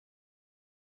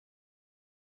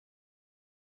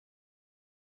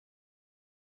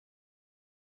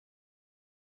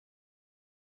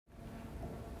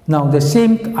Now, the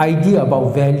same idea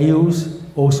about values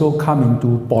also come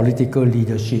into political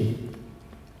leadership.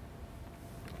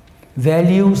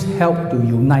 Values help to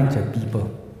unite the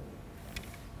people.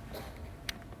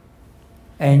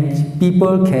 And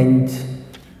people can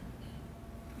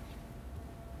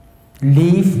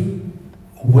live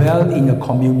well in a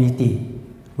community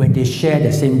when they share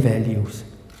the same values.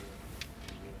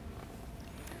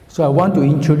 So I want to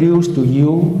introduce to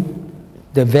you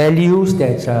the values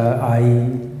that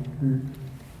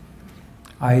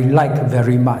I like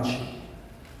very much.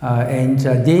 And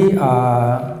they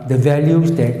are the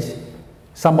values that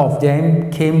some of them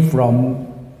came from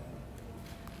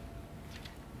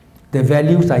the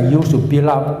values I used to build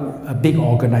up a big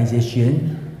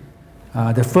organization.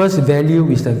 The first value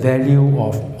is the value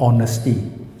of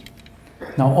honesty.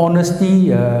 Now, honesty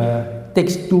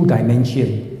takes two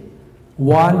dimensions.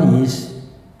 One is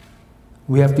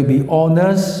we have to be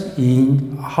honest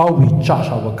in how we charge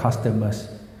our customers.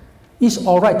 It's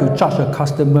all right to charge a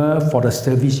customer for the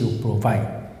service you provide.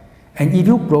 And if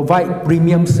you provide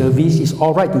premium service, it's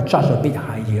all right to charge a bit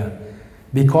higher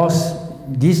because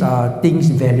these are things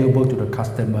valuable to the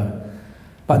customer.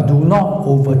 But do not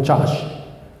overcharge.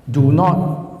 Do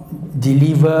not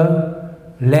deliver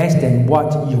less than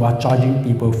what you are charging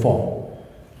people for.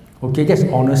 Okay, that's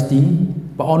honesty.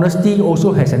 But honesty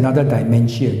also has another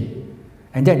dimension.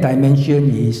 And that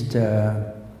dimension is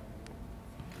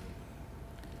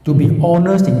to be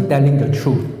honest in telling the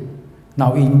truth.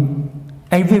 Now,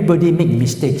 everybody makes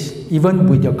mistakes. Even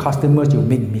with your customers, you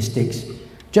make mistakes.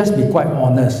 Just be quite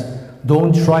honest.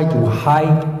 Don't try to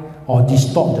hide or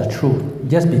distort the truth.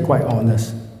 Just be quite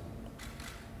honest.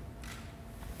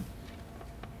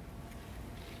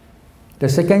 The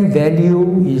second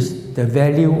value is the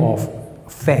value of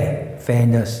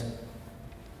fairness.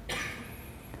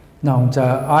 Now,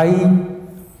 I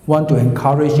want to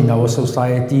encourage in our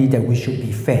society that we should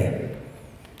be fair.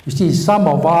 You see, some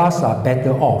of us are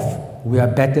better off. We are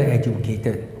better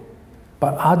educated.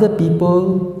 But other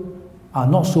people are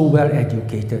not so well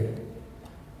educated.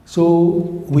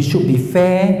 So we should be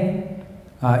fair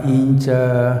in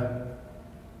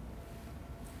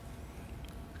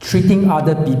treating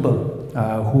other people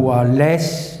who are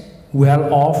less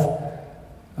well off,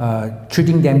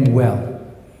 treating them well.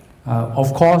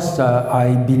 Of course,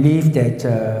 I believe that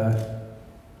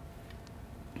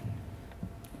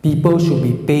people should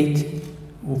be paid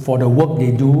for the work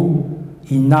they do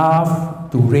enough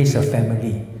to raise a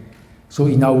family. So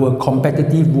in our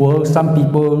competitive world, some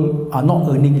people are not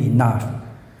earning enough.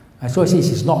 So I say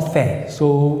it's not fair.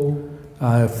 So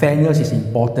fairness is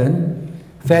important.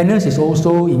 Fairness is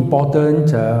also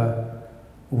important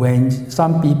when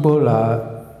some people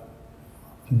are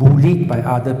bullied by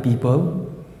other people,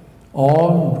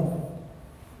 or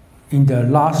in the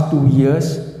last 2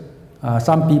 years,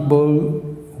 some people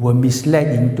were misled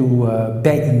into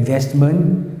bad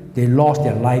investment. They lost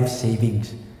their life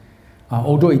savings.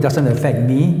 Although it doesn't affect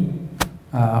me,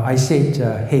 I said,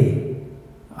 hey,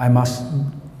 I must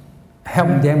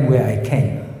help them where I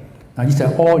can. Now, these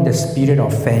are all in the spirit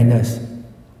of fairness.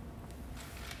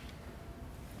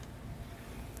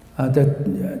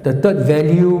 The third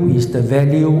value is the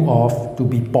value of to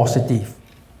be positive.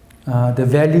 The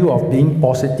value of being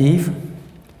positive.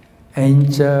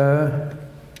 And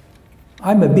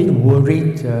I'm a bit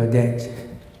worried that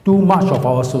too much of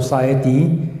our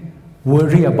society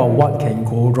worry about what can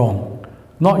go wrong.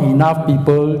 Not enough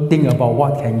people think about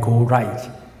what can go right.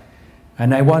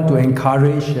 And I want to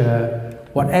encourage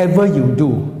whatever you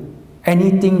do,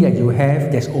 anything that you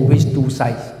have, there's always two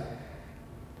sides,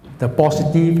 the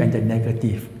positive and the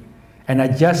negative. And I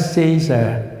just say,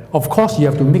 of course you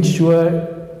have to make sure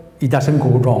it doesn't go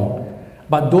wrong,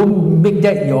 but don't make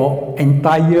that your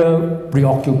entire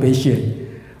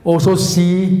preoccupation. Also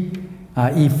see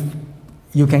if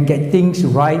you can get things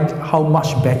right, how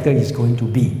much better it's going to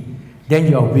be. Then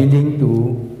you are willing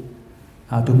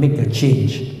to make the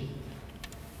change.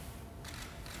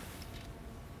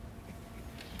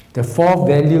 The fourth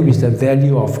value is the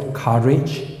value of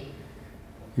courage.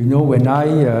 You know, when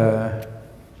I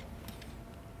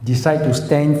decide to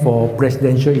stand for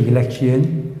presidential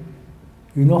election,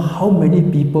 you know how many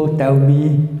people tell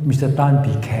me, Mr. Tan,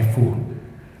 be careful.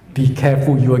 Be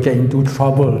careful, you will get into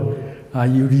trouble.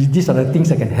 These are the things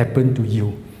that can happen to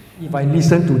you. If I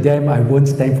listen to them, I won't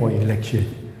stand for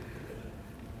election.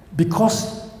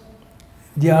 Because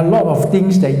there are a lot of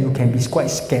things that you can be quite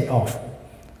scared of.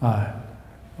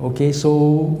 Okay,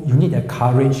 so you need the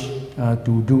courage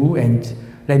to do, and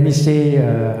let me say,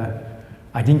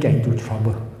 I didn't get into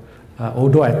trouble.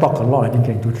 Although I talk a lot, I didn't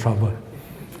get into trouble.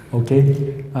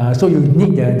 Okay, so you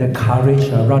need the courage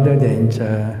rather than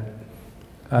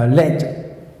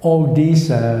let all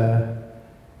these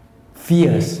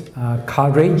fears,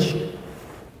 courage.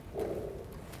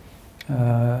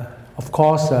 Of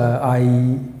course,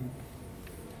 I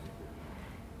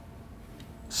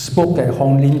spoke at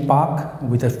Hong Lim Park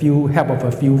with help of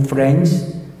a few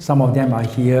friends. Some of them are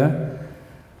here,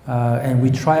 and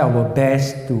we try our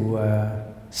best to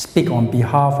speak on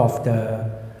behalf of the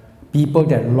people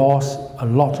that lost a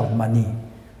lot of money.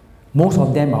 Most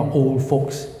of them are old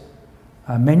folks.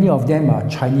 Many of them are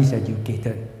Chinese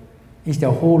educated. It's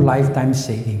their whole lifetime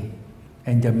saving,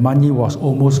 and the money was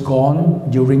almost gone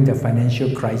during the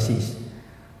financial crisis.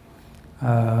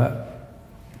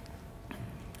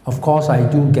 Of course, I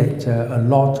do get a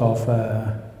lot of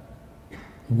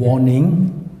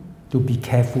warning to be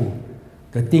careful.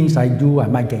 The things I do, I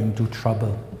might get into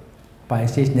trouble. But I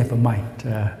say, never mind.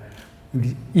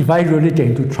 If I really get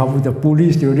into trouble, the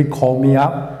police really call me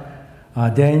up,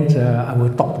 then I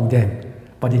will talk to them.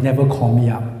 But they never call me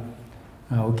up.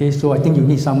 Okay, so I think you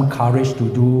need some courage to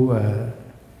do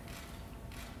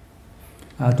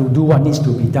what needs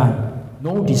to be done.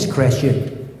 No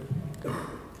discretion.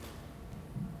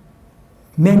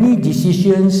 Many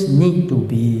decisions need to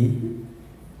be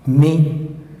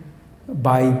made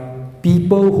by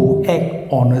people who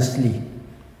act honestly.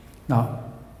 Now,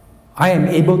 I am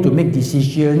able to make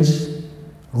decisions,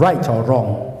 right or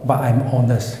wrong, but I'm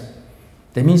honest.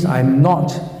 That means I'm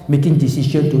not making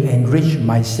decisions to enrich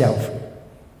myself.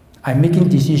 I'm making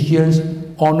decisions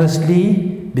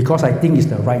honestly because I think it's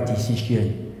the right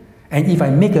decision. And if I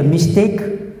make a mistake,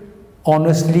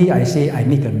 honestly, I say I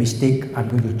make a mistake, I'm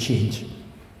going to change.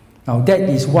 Now that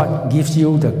is what gives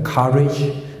you the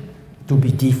courage to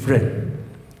be different.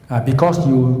 Because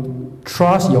you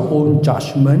trust your own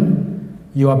judgment,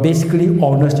 you are basically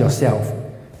honest yourself.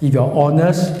 If you're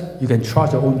honest, you can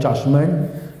trust your own judgment.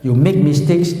 You make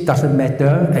mistakes, doesn't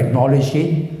matter, acknowledge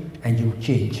it, and you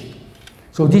change.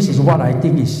 So this is what I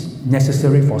think is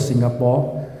necessary for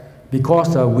Singapore,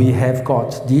 because we have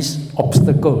got these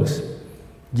obstacles.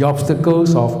 The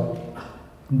obstacles of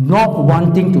not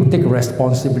wanting to take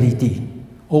responsibility.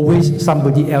 Always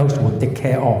somebody else will take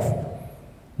care of.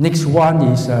 Next one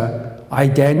is, I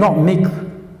dare not make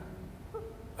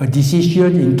a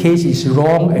decision in case it's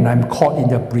wrong and I'm caught in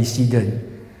the precedent.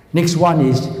 Next one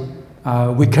is,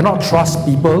 we cannot trust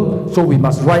people, so we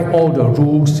must write all the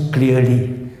rules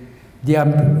clearly. There are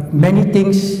many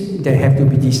things that have to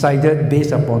be decided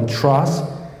based upon trust,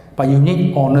 but you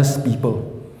need honest people.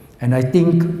 And I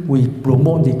think we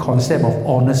promote the concept of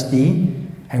honesty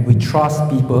and we trust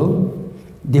people.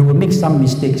 They will make some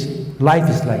mistakes. Life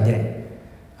is like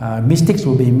that. Mistakes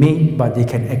will be made, but they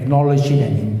can acknowledge it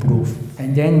and improve.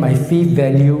 And then my fifth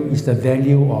value is the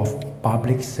value of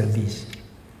public service.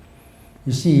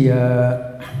 You see,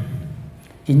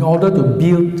 in order to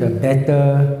build a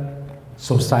better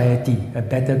society, a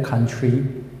better country,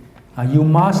 you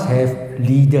must have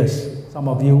leaders. Some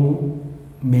of you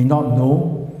may not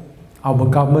know, our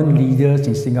government leaders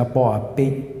in Singapore are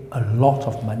paid a lot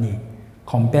of money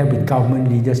compared with government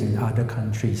leaders in other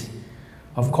countries.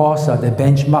 Of course, the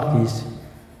benchmark is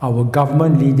our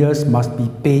government leaders must be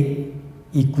paid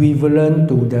equivalent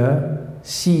to the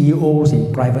CEOs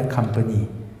in private company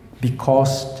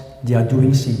because they are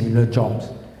doing similar jobs.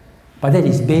 But that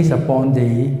is based upon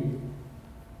the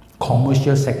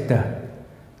commercial sector.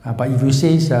 But if you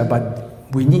say,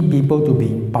 but we need people to be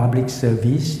in public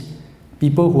service,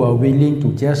 people who are willing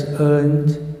to just earn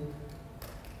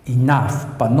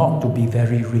enough, but not to be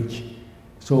very rich.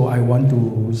 So I want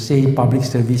to say public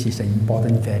service is an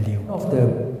important value. One of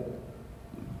the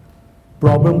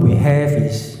problem we have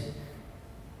is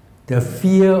the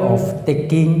fear of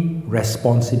taking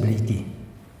responsibility.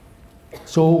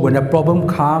 So when a problem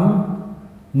comes,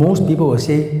 most people will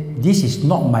say, this is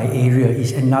not my area,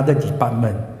 it's another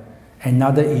department,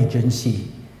 another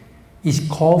agency. It's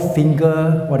called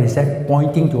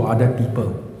pointing to other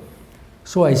people.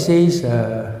 So I say,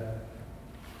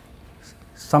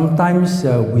 sometimes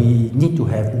we need to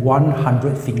have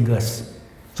 100 fingers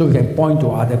so we can point to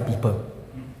other people,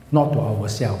 not to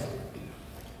ourselves.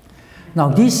 Now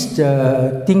this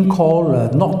thing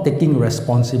called not taking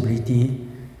responsibility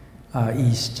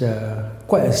is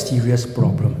quite a serious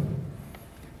problem.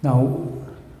 Now,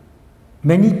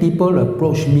 many people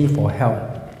approach me for help.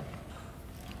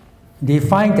 They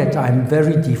find that I'm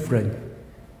very different.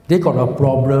 They got a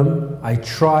problem, I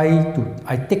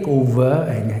take over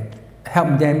and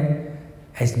help them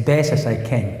as best as I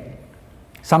can.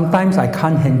 Sometimes I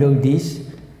can't handle this,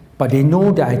 but they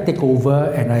know that I take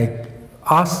over and I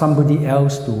ask somebody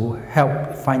else to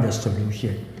help find a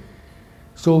solution.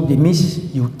 So it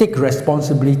means you take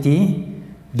responsibility,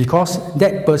 because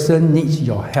that person needs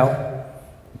your help.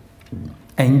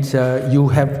 And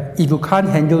if you can't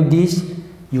handle this,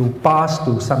 you pass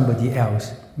to somebody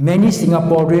else. Many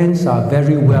Singaporeans are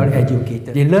very well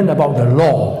educated. They learn about the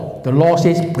law. The law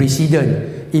says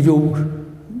precedent. If you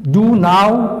do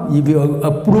now, if you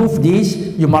approve this,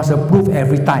 you must approve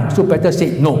every time. So better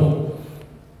say no.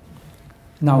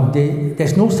 Now,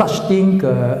 there's no such thing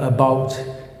about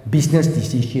business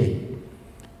decision.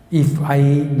 If I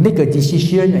make a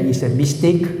decision and it's a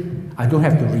mistake, I don't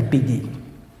have to repeat it.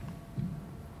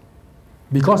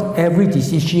 Because every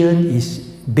decision is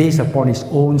based upon its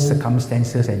own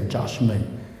circumstances and judgment.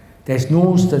 There's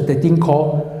no certain thing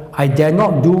called, I dare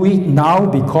not do it now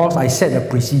because I set a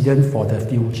precedent for the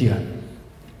future.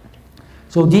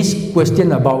 So this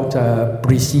question about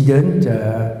precedent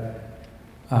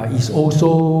is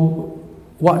also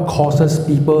what causes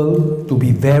people to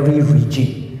be very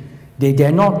rigid. They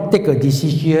dare not take a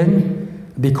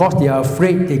decision because they are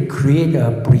afraid they create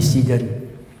a precedent.